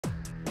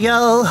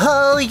Yo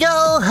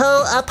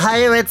ho, a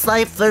pirate's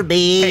life for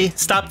me. Hey,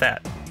 stop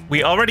that.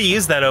 We already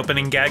used that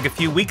opening gag a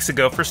few weeks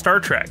ago for Star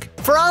Trek.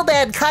 For all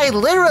mankind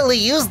literally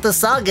used the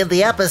song in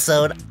the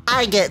episode,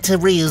 I get to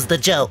reuse the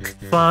joke.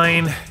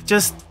 Fine,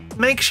 just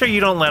make sure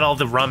you don't let all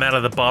the rum out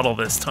of the bottle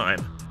this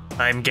time.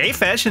 I'm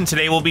Gayfesh, and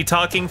today we'll be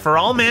talking For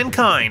All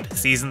Mankind,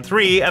 Season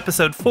 3,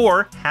 Episode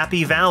 4,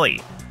 Happy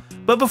Valley.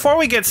 But before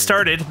we get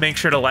started, make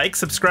sure to like,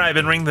 subscribe,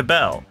 and ring the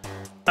bell.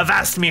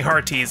 Avast me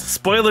hearties,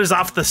 spoilers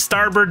off the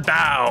starboard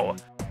bow!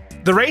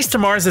 The race to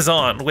Mars is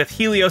on, with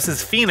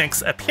Helios'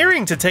 Phoenix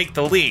appearing to take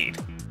the lead.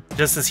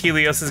 Just as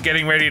Helios is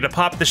getting ready to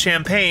pop the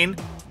champagne,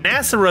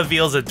 NASA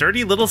reveals a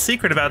dirty little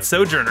secret about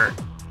Sojourner.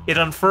 It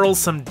unfurls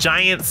some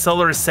giant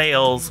solar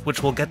sails,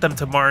 which will get them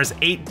to Mars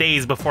 8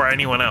 days before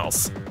anyone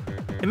else.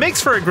 It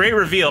makes for a great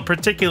reveal,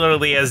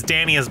 particularly as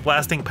Danny is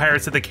blasting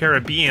Pirates of the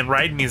Caribbean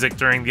ride music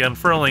during the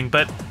unfurling,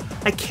 but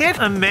I can't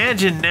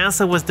imagine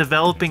NASA was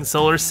developing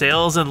solar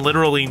sails and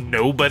literally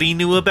nobody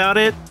knew about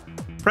it.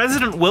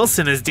 President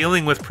Wilson is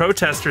dealing with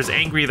protesters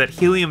angry that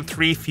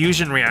helium-3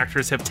 fusion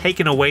reactors have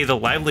taken away the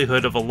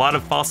livelihood of a lot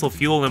of fossil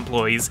fuel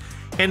employees,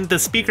 and the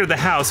Speaker of the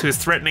House who is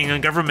threatening a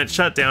government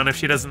shutdown if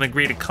she doesn't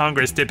agree to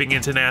Congress dipping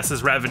into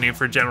NASA's revenue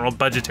for general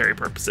budgetary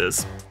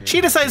purposes. She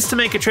decides to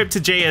make a trip to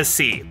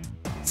JSC.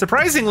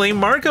 Surprisingly,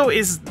 Margot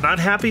is not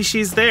happy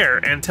she's there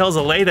and tells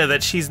Aleida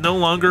that she's no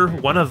longer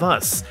one of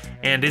us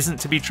and isn't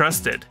to be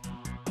trusted.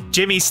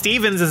 Jimmy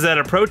Stevens is at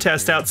a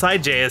protest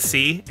outside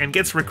JSC and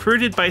gets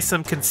recruited by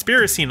some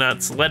conspiracy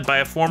nuts led by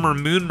a former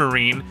Moon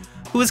Marine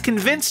who is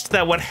convinced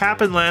that what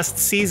happened last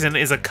season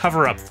is a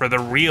cover-up for the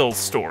real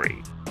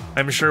story.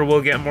 I'm sure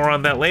we'll get more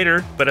on that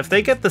later, but if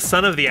they get the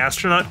son of the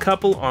astronaut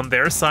couple on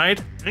their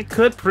side, it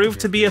could prove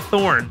to be a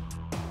thorn.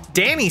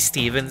 Danny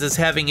Stevens is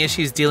having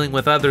issues dealing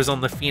with others on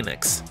the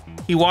Phoenix.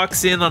 He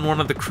walks in on one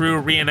of the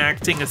crew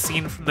reenacting a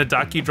scene from the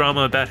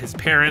docudrama about his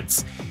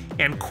parents,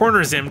 and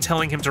corners him,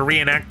 telling him to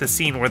reenact the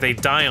scene where they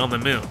die on the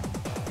moon.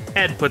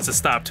 Ed puts a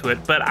stop to it,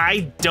 but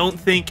I don't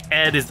think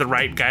Ed is the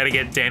right guy to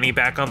get Danny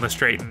back on the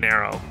straight and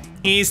narrow.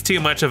 He's too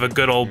much of a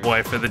good old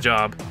boy for the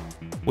job.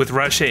 With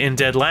Russia in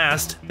dead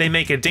last, they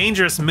make a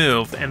dangerous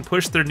move and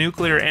push their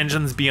nuclear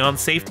engines beyond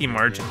safety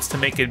margins to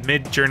make a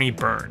mid-journey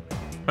burn.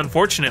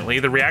 Unfortunately,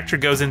 the reactor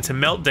goes into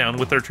meltdown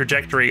with their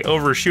trajectory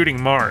overshooting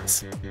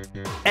Mars.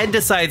 Ed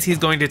decides he's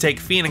going to take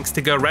Phoenix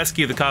to go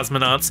rescue the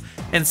cosmonauts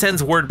and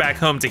sends word back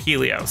home to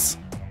Helios.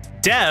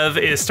 Dev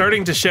is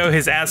starting to show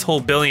his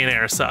asshole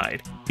billionaire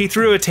side. He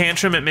threw a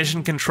tantrum at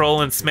mission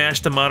control and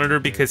smashed the monitor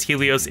because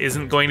Helios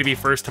isn't going to be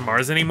first to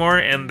Mars anymore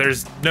and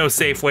there's no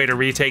safe way to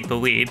retake the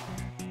lead,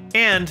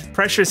 and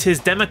pressures his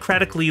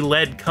democratically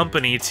led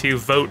company to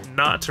vote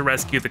not to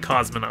rescue the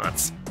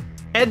cosmonauts.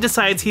 Ed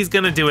decides he's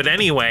gonna do it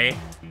anyway,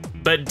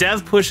 but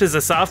Dev pushes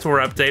a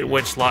software update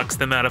which locks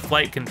them out of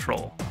flight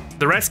control.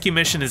 The rescue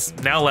mission is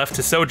now left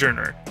to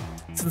Sojourner.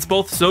 Since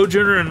both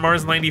Sojourner and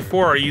Mars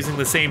 94 are using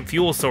the same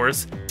fuel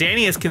source,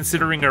 Danny is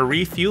considering a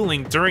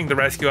refueling during the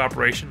rescue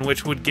operation,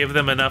 which would give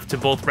them enough to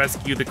both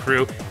rescue the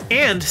crew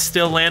and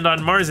still land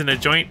on Mars in a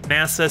joint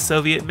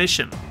NASA-Soviet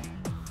mission.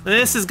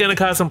 This is going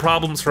to cause some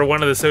problems for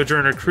one of the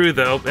Sojourner crew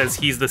though, as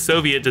he's the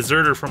Soviet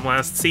deserter from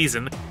last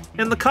season,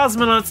 and the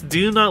cosmonauts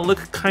do not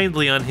look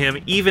kindly on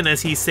him even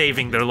as he's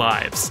saving their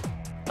lives.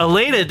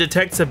 Aleida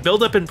detects a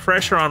buildup in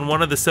pressure on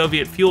one of the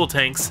Soviet fuel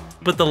tanks,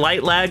 but the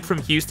light lag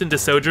from Houston to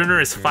Sojourner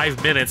is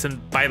 5 minutes,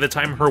 and by the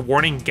time her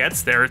warning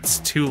gets there, it's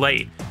too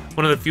late.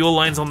 One of the fuel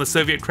lines on the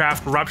Soviet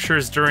craft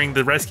ruptures during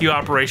the rescue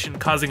operation,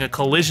 causing a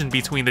collision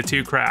between the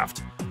two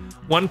craft.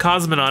 One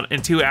cosmonaut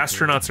and 2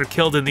 astronauts are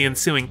killed in the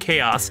ensuing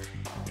chaos,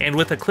 and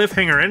with a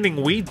cliffhanger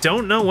ending, we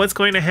don't know what's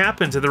going to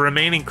happen to the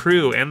remaining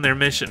crew and their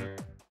mission.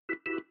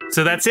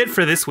 So that's it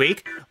for this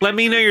week. Let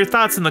me know your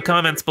thoughts in the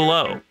comments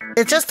below.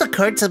 It just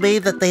occurred to me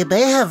that they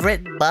may have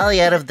written Molly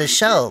out of the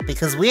show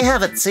because we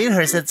haven't seen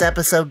her since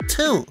episode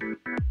 2.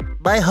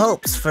 My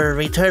hopes for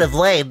Return of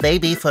Wayne may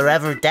be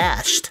forever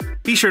dashed.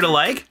 Be sure to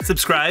like,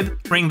 subscribe,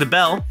 ring the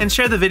bell, and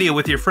share the video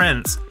with your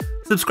friends.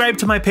 Subscribe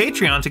to my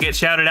Patreon to get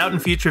shouted out in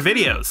future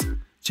videos.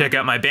 Check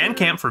out my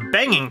Bandcamp for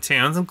banging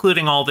tunes,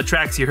 including all the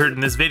tracks you heard in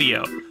this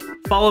video.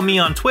 Follow me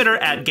on Twitter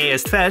at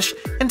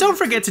GayestFesh, and don't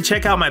forget to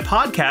check out my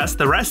podcast,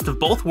 The Rest of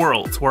Both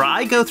Worlds, where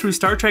I go through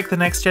Star Trek The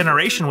Next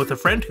Generation with a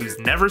friend who's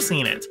never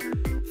seen it.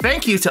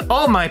 Thank you to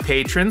all my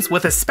patrons,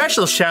 with a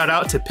special shout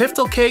out to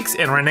Piftle Cakes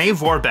and Renee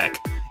Vorbeck.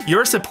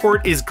 Your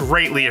support is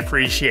greatly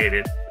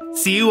appreciated.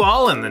 See you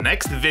all in the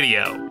next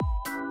video.